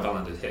 and Clive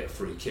Allen had hit a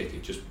free kick.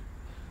 It just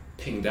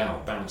pinged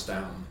out, bounced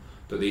down.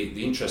 But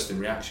the interesting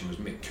reaction was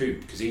Mick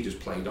Coope, because he just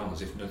played on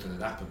as if nothing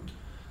had happened.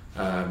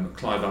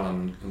 Clive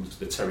Allen and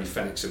the Terry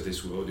Fenwicks of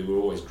this world, who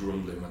were always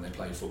grumbling when they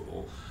played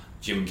football.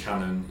 Jim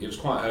Cannon. It was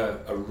quite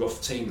a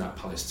rough team, that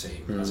Palace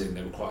team, as in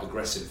they were quite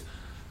aggressive.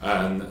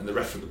 And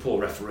the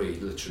poor referee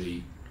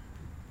literally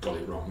got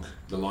it wrong.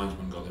 The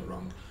linesman got it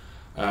wrong.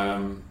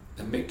 And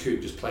Mick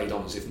Coope just played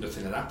on as if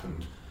nothing had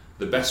happened.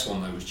 The best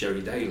one though was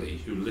Jerry Daly,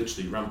 who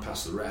literally ran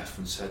past the ref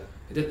and said,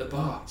 "It hit the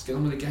bar, let's get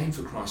on with the game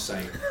for Christ's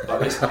sake." Like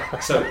this.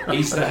 So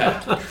he's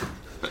there.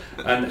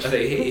 And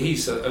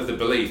he's of the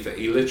belief that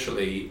he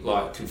literally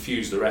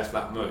confused the ref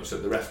that much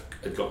that the ref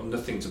had got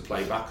nothing to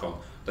play back on.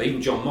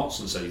 Even John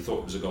Motson said he thought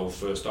it was a goal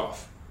first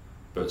off,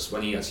 but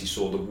when he actually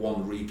saw the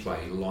one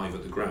replay live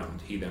at the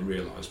ground, he then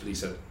realised. But he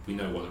said, "We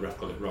know why the ref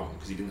got it wrong,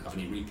 because he didn't have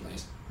any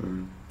replays,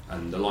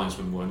 and the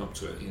linesmen weren't up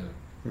to it." Yeah.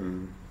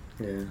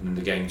 And then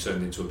the game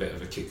turned into a bit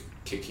of a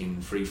kicking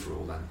free for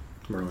all then,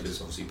 right.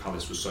 Because obviously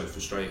Palace was so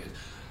frustrated.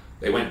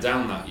 They went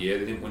down that year.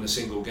 They didn't win a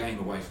single game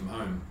away from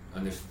home,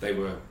 and if they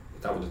were,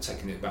 that would have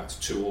taken it back to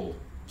 2-2.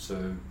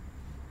 So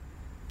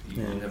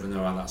you never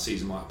know how that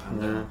season might have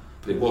panned out.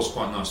 But it was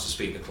quite nice to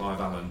speak to Clive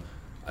Allen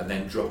and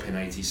then drop in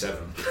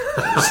 87 at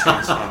the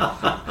same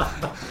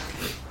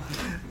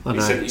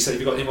time. He said,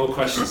 "Have you got any more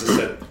questions?" I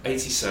said,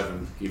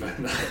 87. He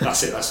went,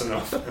 "That's it, that's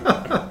enough."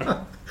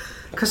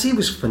 Because he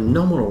was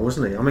phenomenal,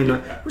 wasn't he? I mean,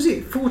 was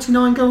it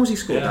 49 goals he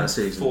scored that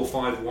season?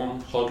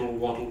 4-5-1, Hoddle,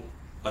 Waddle.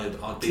 I had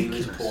our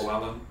dealers, Paul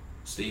Allen,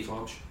 Steve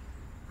Hodge.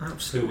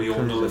 Absolutely. Who we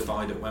all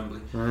nullified at Wembley.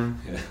 Right.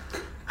 Yeah.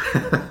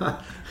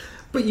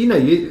 But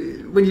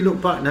when you look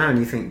back now and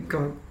you think,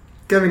 God,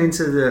 going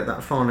into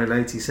that final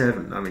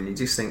 87, I mean, you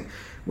just think,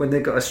 when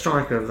they've got a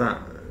striker of that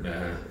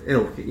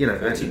ilk,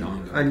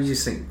 49, and you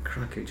just think,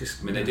 cracky,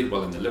 just... I mean, they did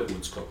well in the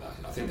Littlewoods Cup.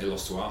 I think they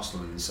lost to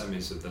Arsenal in the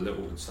semis of the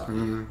Littlewoods that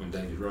year when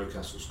David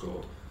Rocastle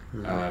scored.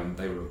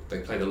 They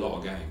played a lot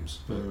of games.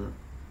 But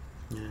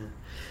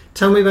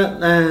Tell me about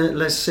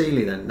Les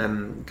Seeley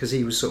then, because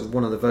he was sort of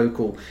one of the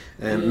vocal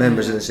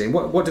members of the team.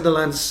 What did the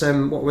lads?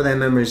 What were their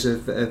memories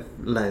of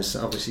Les?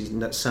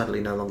 Obviously,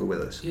 sadly, no longer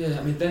with us. Yeah,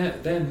 I mean,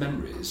 their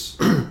memories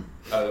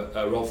are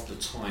of the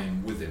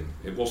time with him.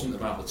 It wasn't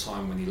about the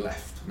time when he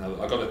left. Now,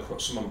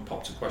 someone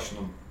popped a question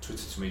on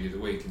Twitter to me the other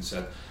week and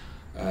said,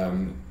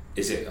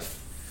 "Is it a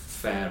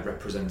fair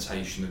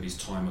representation of his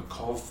time at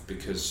Cov?"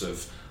 Because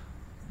of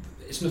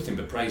it's nothing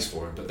but praise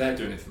for him, but they're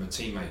doing it from a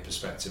teammate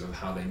perspective of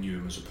how they knew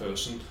him as a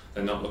person.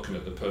 They're not looking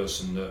at the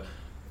person that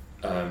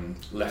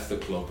left the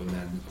club, and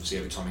then obviously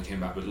every time he came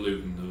back with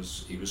Luton,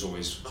 he was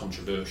always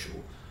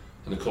controversial.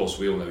 And of course,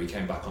 we all know he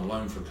came back on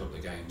loan for a couple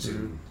of games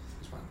in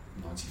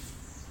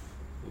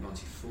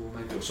 94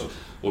 maybe,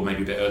 or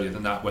maybe a bit earlier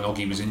than that when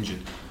Oggy was injured,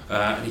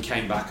 and he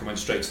came back and went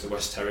straight to the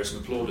West Terrace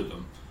and applauded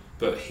them.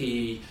 But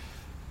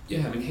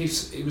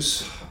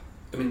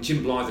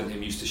Jim Blythe and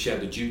him used to share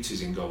the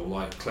duties in goal,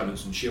 like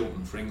Clements and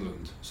Shilton for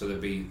England. So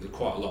there'd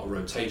quite a lot of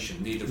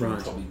rotation. Neither of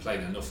them probably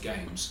played enough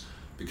games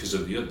because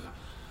of the other.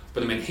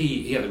 But I mean,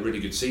 he had a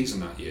really good season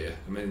that year.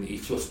 I mean, he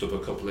fluffed up a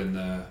couple in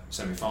the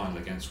semi-final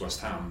against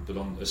West Ham. But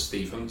as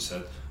Steve Hunt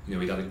said,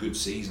 he'd had a good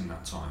season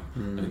that time,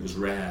 and it was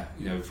rare,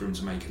 for him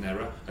to make an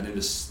error. And in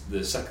the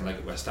second leg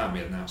at West Ham,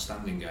 he had an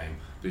outstanding game,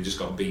 but he just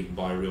got beaten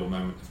by a real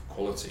moment of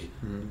quality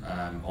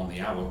on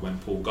the hour when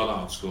Paul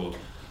Goddard scored.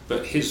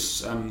 But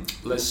his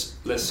Les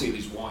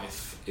Seeley's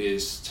wife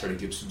is Terry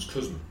Gibson's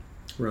cousin.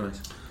 Right.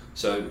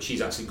 So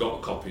she's actually got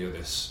a copy of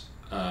this.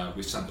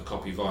 We've sent the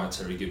copy via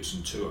Terry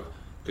Gibson to her,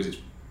 because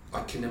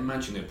I can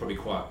imagine it probably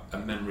quite a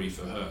memory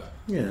for her,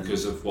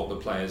 because of what the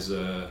players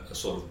are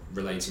sort of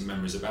relating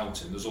memories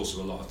about him. There's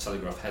also a lot of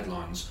Telegraph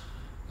headlines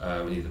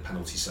when he did a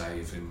penalty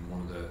save in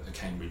one of the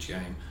Cambridge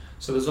game.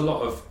 So there's a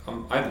lot of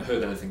I haven't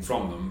heard anything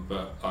from them,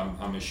 but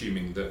I'm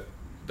assuming that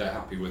they're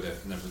happy with it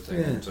and everything.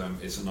 Yeah. And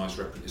it's a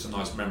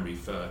nice memory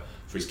for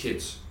his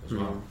kids as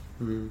well.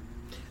 Mm.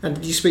 And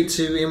did you speak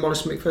to Ian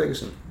Wallace and Mick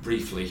Ferguson?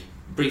 Briefly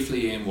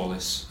Ian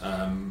Wallace,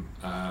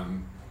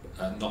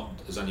 not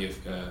as only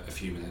a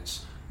few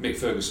minutes. Mick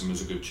Ferguson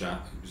was a good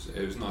chap.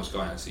 He was a nice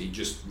guy actually. He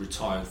just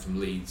retired from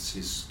Leeds,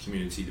 his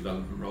community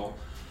development role,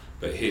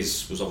 but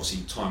his was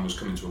obviously time was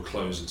coming to a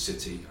close at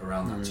City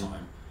around that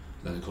time.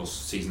 And then of course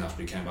the season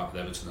after he came back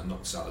with Everton and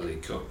knocked us out of the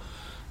League Cup.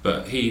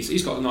 But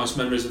he's got nice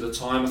memories of the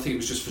time. I think it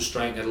was just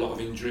frustrating. He had a lot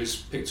of injuries.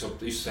 Picked up.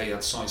 They used to say he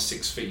had size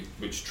 6 feet,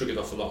 which triggered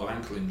off a lot of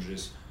ankle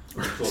injuries.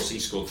 And of course, he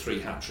scored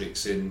 3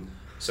 hat-tricks in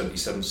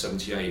 77,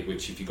 78.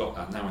 Which, if you got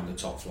that now in the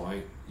top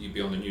flight, you'd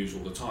be on the news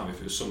all the time. If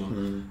it was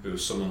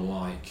someone,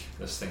 like,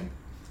 let's think,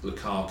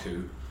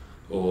 Lukaku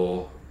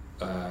or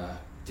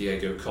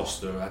Diego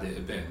Costa, had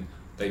it been,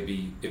 it'd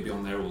be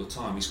on there all the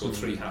time. He scored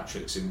 3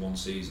 hat-tricks in one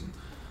season.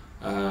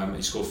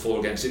 He scored 4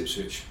 against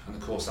Ipswich, and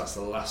of course that's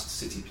the last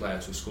City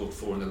player to have scored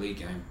 4 in a league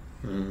game.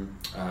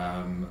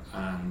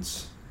 And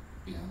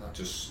that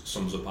just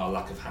sums up our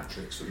lack of hat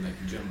tricks, doesn't it,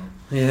 in general?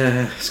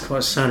 Yeah, it's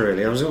quite sad,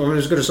 really. I was going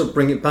to sort of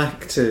bring it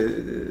back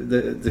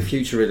to the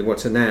future, really,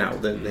 to now,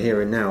 the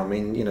here and now. I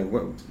mean,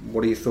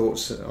 what are your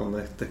thoughts on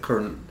the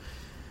current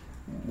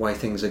way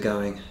things are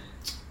going?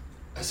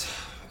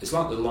 It's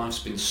like the life's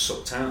been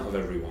sucked out of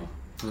everyone.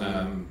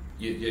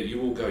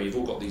 You've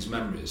all got these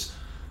memories.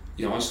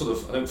 I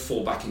don't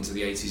fall back into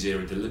the 80s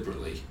era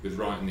deliberately with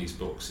writing these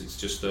books. It's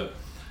just that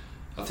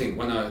I think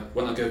when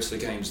I go to the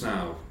games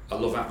now, I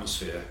love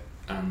atmosphere,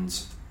 and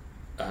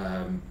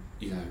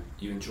you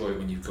enjoy it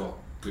when you've got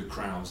good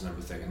crowds and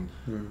everything.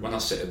 And when I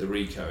sit at the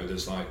Ricoh,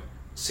 there's like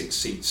 6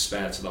 seats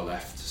spare to the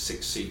left,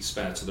 6 seats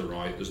spare to the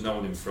right. There's no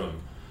one in front,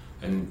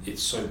 and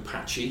it's so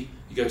patchy.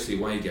 You go to the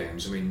away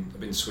games. I mean, I've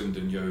been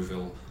Swindon,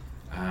 Yeovil,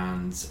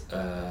 and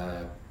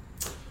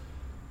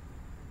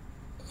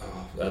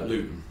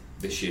Luton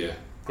this year.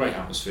 Great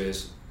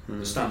atmospheres.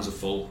 The stands are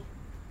full.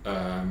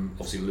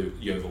 Obviously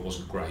Yeovil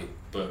wasn't great,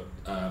 but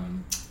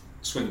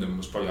Swindon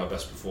was probably our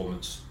best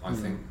performance, I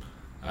think.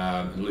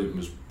 And Luton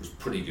was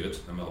pretty good.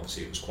 I mean,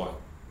 obviously it was quite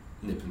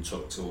nip and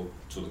tuck till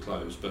the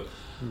close, but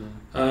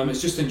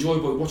it's just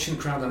enjoyable watching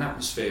the crowd and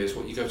atmosphere is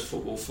what you go to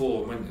football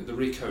for. When the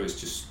Ricoh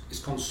it's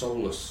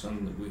consoleless,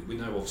 and we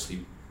know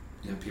obviously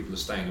people are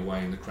staying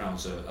away and the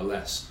crowds are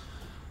less.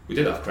 We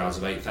did have crowds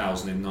of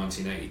 8,000 in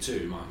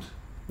 1982, mind,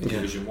 in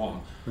Division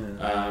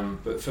 1.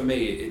 But for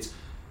me,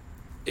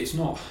 it's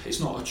not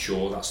a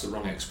chore. That's the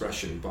wrong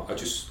expression. But I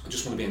just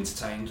want to be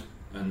entertained.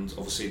 And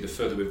obviously, the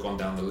further we've gone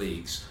down the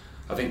leagues,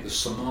 I think the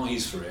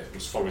surmise for it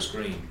was Forest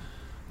Green,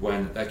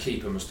 when their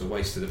keeper must have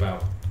wasted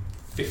about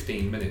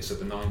 15 minutes at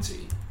the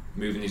 90,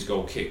 moving his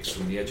goal kicks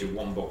from the edge of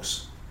one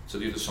box to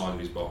the other side of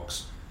his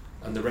box,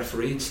 and the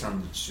refereeing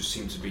standards just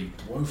seem to be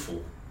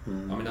woeful. I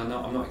mean, I'm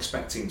not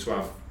expecting to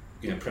have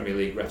Premier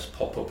League refs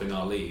pop up in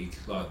our league,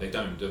 like they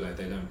don't, do they?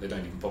 They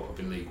don't even pop up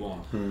in League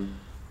One.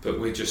 But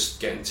we're just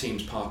getting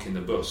teams parking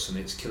the bus, and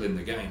it's killing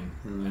the game.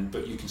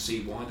 But you can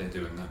see why they're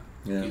doing that.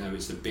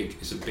 It's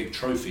a big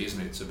trophy,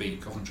 isn't it, to beat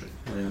Coventry?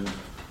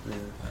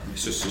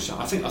 It's just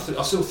I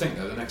still think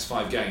that the next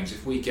 5 games,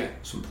 if we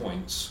get some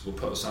points, we'll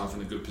put ourselves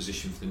in a good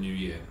position for the new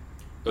year.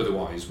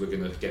 Otherwise, we're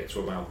going to get to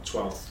about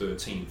 12th,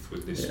 13th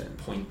with this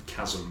point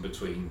chasm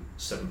between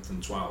 7th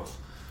and 12th.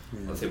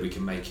 I think we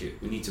can make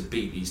it. We need to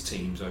beat these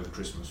teams over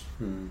Christmas.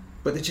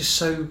 But they're just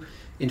so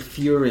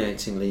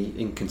infuriatingly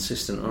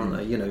inconsistent, aren't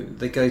they?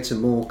 They go to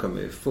Morecambe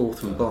with 4th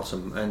from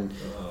bottom, and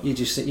you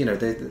just think,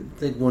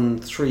 they'd won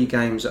 3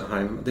 games at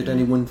home. They'd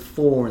only won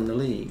 4 in the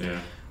league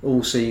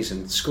all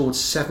season. Scored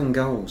 7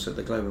 goals at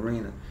the Globe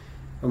Arena,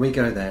 and we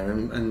go there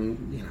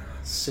and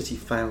City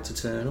failed to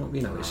turn up.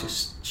 It's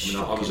just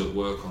shocking. I was at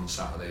work on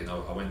Saturday, and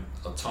I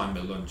timed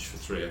my lunch for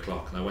 3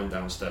 o'clock, and I went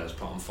downstairs,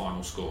 put on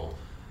final score.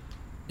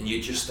 And you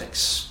just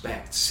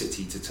expect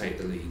City to take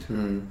the lead.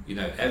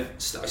 I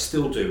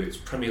still do. It's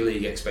Premier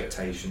League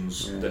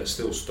expectations that are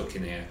still stuck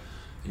in here,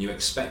 and you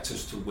expect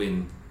us to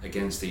win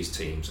against these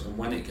teams. And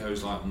when it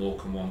goes like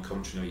Morecambe 1,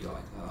 Coventry, you're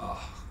like,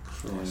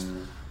 Christ,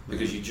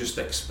 because you just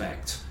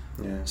expect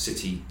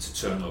City to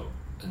turn up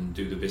and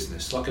do the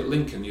business. Like at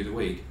Lincoln the other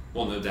week,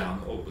 1-0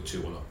 down, or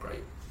 2-1 up,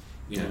 great.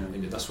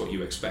 And that's what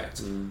you expect.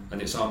 And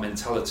it's our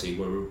mentality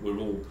where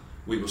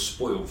we were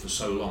spoiled for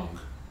so long.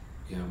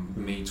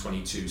 Me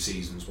 22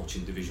 seasons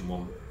watching Division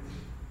 1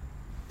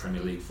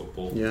 Premier League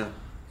football.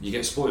 You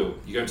get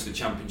spoiled. You go into the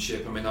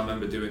Championship. I mean, I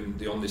remember doing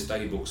the On This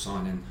Day book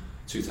signing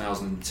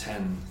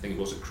 2010. I think it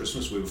was at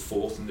Christmas. We were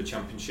 4th in the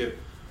Championship.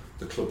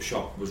 The club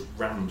shop was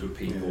rammed with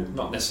people.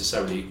 Not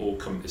necessarily all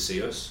coming to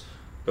see us,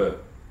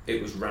 but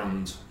it was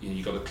rammed.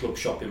 You got a club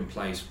shop in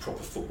place,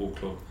 proper football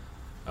club.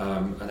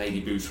 And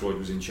Adi Boothroyd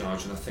was in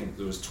charge, and I think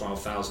there was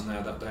 12,000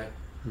 there that day.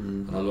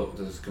 And I looked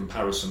at the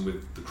comparison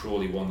with the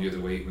Crawley one the other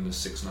week when there's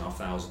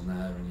 6,500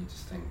 there, and you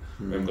just think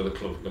we've got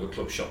a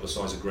club shop the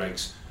size of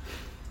Greg's,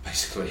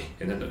 basically,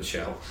 in a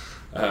nutshell.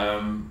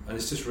 And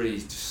it's just really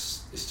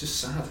it's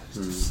just sad. It's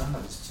just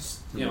sad. It's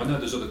just I know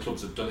there's other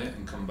clubs that have done it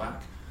and come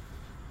back,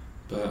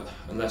 but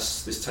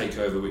unless this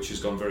takeover, which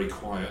has gone very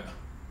quiet,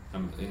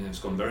 it's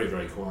gone very,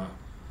 very quiet,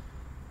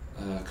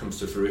 comes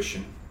to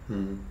fruition.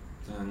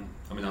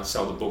 And I'll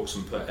sell the books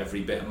and put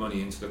every bit of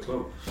money into the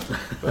club,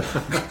 but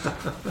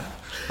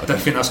I don't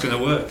think that's going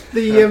to work.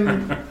 The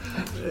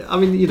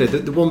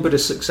one bit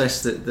of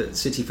success that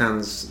City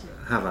fans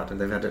have had, and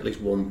they've had at least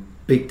one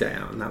big day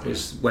out, and that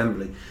was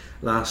Wembley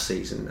last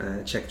season,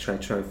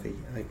 Checkatrade Trophy,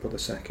 April the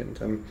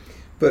 2nd.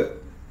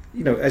 But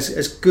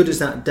as good as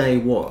that day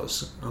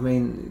was,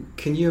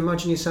 can you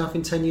imagine yourself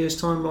in 10 years'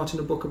 time writing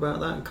a book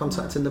about that and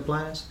contacting the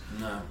players?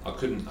 No, I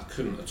couldn't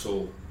at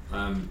all.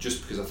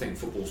 Just because I think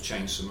football's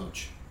changed so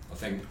much. I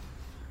think,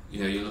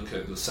 you look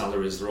at the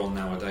salaries they're on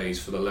nowadays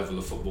for the level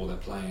of football they're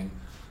playing.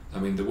 I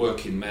mean, the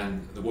working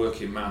man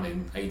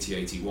in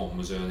 80-81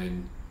 was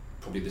earning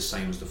probably the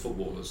same as the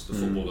footballers. The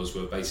footballers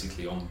were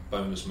basically on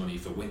bonus money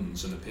for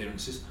wins and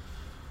appearances.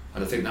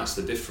 And I think that's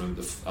the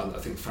difference. I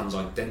think fans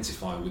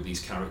identify with these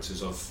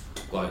characters of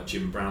like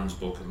Jim Brown's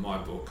book and my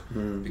book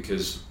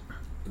because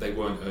they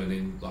weren't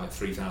earning like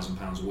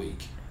 £3,000 a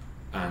week,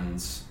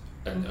 and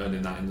and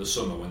earning that in the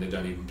summer when they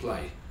don't even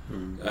play.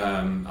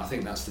 I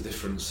think that's the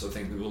difference. I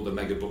think with all the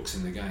mega bucks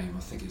in the game,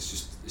 I think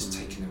it's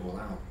taking it all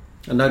out.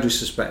 And no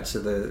disrespect to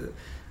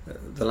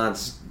the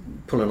lads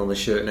pulling on the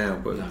shirt now,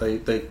 but No.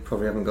 they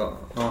probably haven't got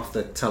half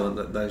the talent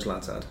that those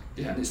lads had.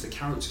 Yeah, and it's the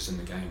characters in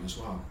the game as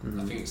well.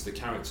 I think it's the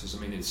characters. I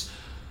mean,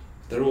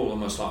 they're all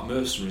almost like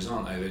mercenaries,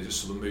 aren't they? They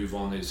just sort of move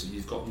on.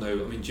 You've got no.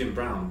 I mean, Jim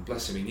Brown,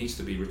 bless him, he needs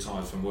to be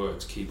retired from work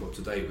to keep up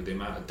to date with the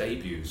amount of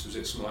debuts. Was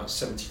it something like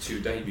 72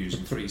 debuts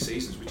in 3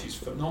 seasons, which is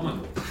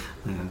phenomenal.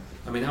 Yeah.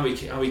 I mean, how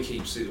he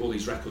keeps all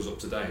these records up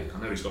to date.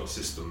 I know he's got a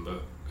system,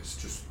 but it's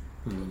just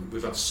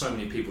we've had so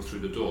many people through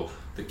the door.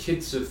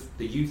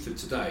 The youth of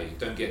today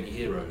don't get any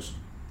heroes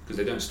because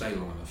they don't stay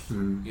long enough.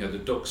 You know, the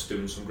Duck's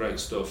doing some great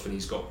stuff, and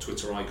he's got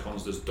Twitter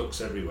icons. There's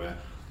Ducks everywhere.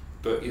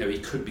 But, you know, he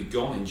could be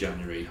gone in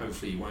January.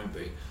 Hopefully he won't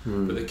be.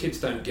 But the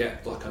kids don't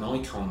get like an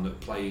icon that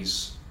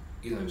plays,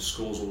 you know,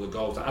 scores all the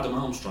goals. Adam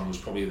Armstrong was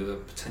probably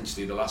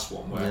potentially the last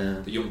one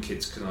where the young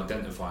kids can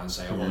identify and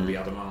say, I want to be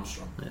Adam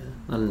Armstrong. Yeah.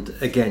 And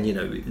again, you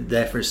know,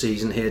 there for a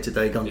season, here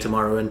today, gone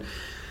tomorrow, and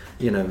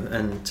you know,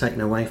 and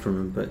taken away from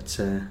them. But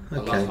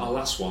okay. Our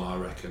last one, I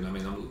reckon. I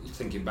mean, I'm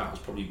thinking back was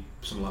probably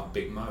something like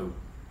Big Mo.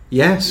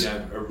 Yes. You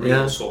know, a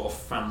real sort of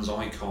fans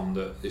icon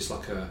that it's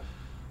like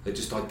they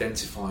just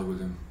identify with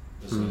him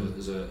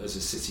as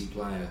a City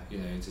player. You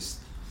know, it's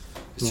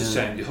a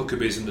shame the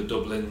Huckabees and the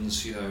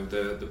Dublins. You know,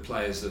 the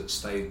players that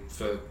stayed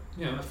for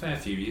a fair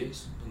few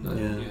years.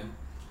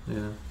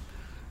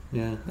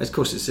 Yeah. Of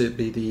course, it'd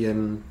be the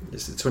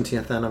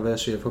 20th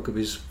anniversary of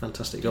Huckabee's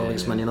fantastic goal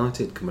against Man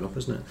United coming up,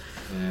 isn't it?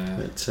 Yeah.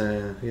 But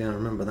I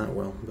remember that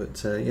well. But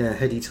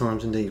heady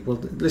times indeed. Well,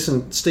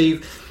 listen,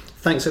 Steve,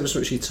 thanks ever so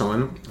much for your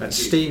time.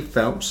 Steve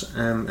Phelps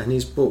and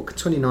his book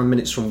 29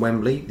 Minutes from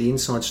Wembley, the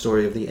inside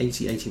story of the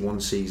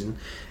 80-81 season,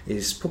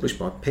 is published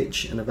by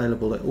Pitch and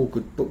available at all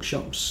good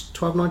bookshops.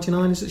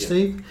 $12.99, is it,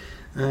 Steve?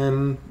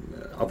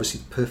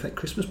 Obviously, perfect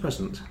Christmas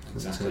present.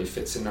 Exactly,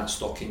 fits in that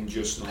stocking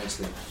just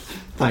nicely.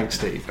 Thanks,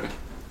 Steve.